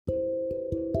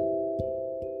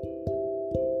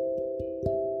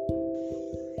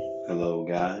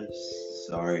guys.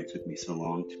 Sorry it took me so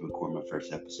long to record my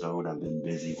first episode. I've been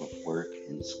busy with work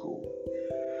and school.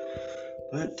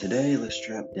 But today, let's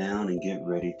strap down and get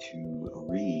ready to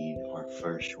read our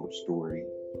first short story.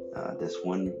 This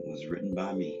one was written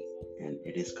by me, and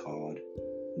it is called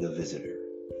The Visitor.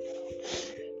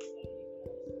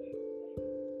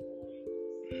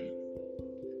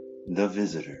 The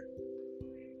Visitor.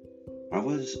 I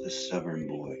was a stubborn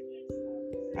boy.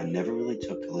 I never really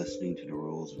took to listening to the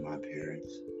rules of my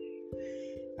parents.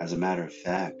 As a matter of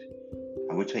fact,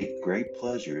 I would take great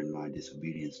pleasure in my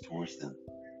disobedience towards them.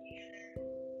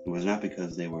 It was not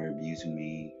because they were abusing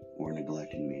me or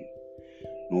neglecting me,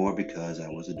 nor because I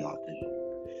was adopted.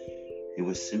 It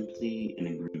was simply an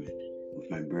agreement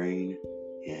with my brain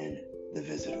and the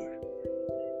visitor.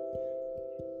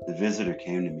 The visitor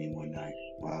came to me one night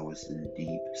while I was in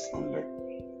deep slumber,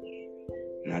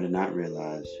 and I did not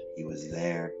realize he was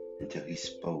there until he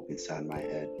spoke inside my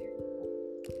head.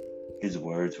 His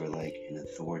words were like an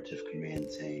authoritative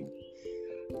command saying,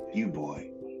 "You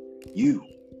boy, you!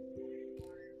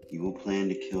 You will plan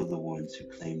to kill the ones who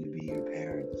claim to be your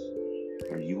parents,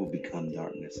 or you will become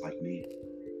darkness like me."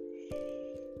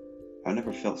 I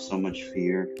never felt so much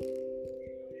fear,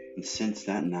 and since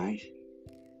that night,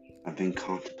 I've been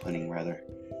contemplating whether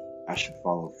I should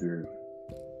follow through.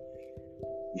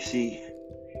 You see,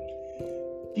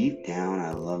 deep down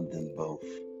I love them both,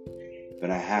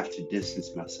 but I have to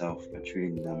distance myself by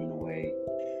treating them in a way,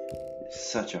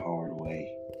 such a hard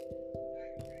way.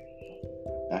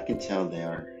 I can tell they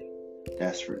are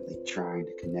desperately trying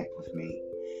to connect with me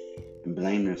and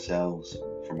blame themselves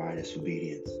for my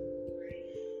disobedience.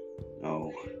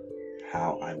 Oh,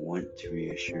 how I want to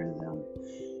reassure them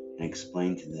and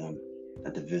explain to them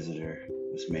that the visitor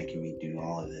was making me do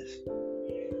all of this.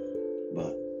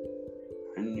 But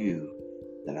I knew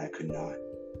that I could not.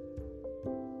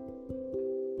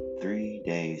 3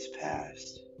 days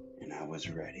passed and I was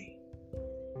ready.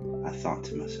 I thought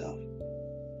to myself,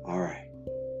 alright,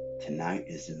 tonight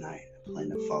is the night I plan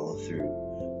to follow through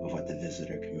with what the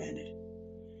visitor commanded.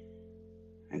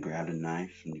 I grabbed a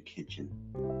knife from the kitchen,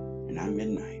 and at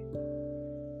midnight,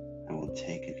 I will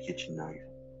take a kitchen knife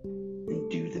and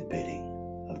do the bidding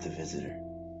of the visitor.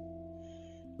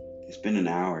 It's been an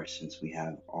hour since we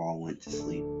have all went to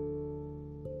sleep,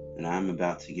 and I'm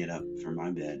about to get up from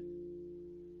my bed.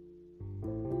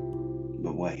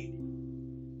 But wait,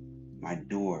 my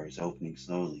door is opening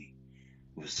slowly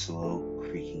with a slow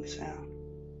creaking sound.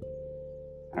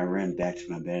 I ran back to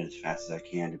my bed as fast as I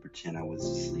can to pretend I was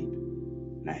asleep,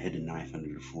 and I hid a knife under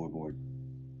the floorboard.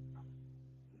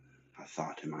 I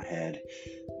thought in my head,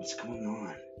 what's going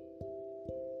on?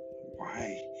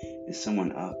 Why is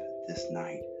someone up this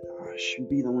night? I should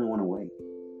be the only one awake.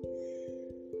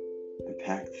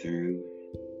 I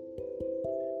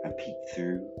peeked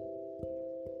through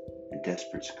a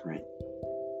desperate squint,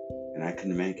 and I could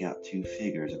make out two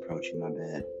figures approaching my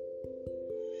bed.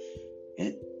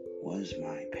 It was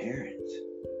my parents,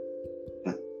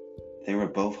 but they were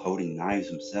both holding knives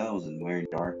themselves and wearing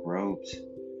dark robes.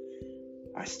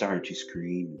 I started to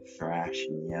scream and thrash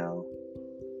and yell,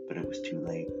 but it was too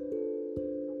late.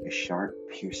 A sharp,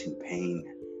 piercing pain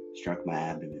struck my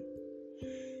abdomen.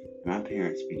 My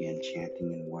parents began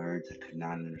chanting in words I could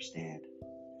not understand.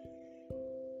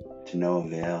 To no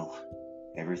avail,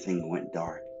 everything went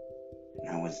dark, and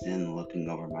I was then looking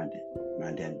over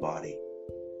my dead body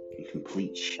in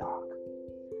complete shock.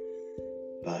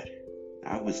 But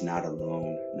I was not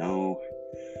alone. No,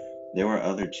 there were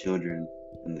other children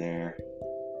there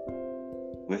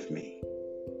with me,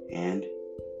 and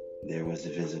there was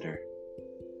the visitor.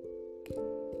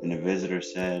 And the visitor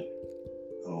said,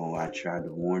 "Oh, I tried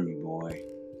to warn you, boy.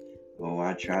 Oh,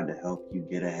 I tried to help you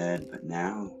get ahead, but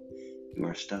now you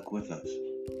are stuck with us.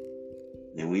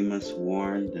 And we must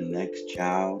warn the next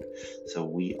child so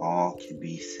we all can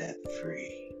be set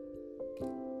free."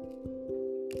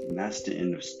 And that's the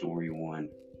end of story 1.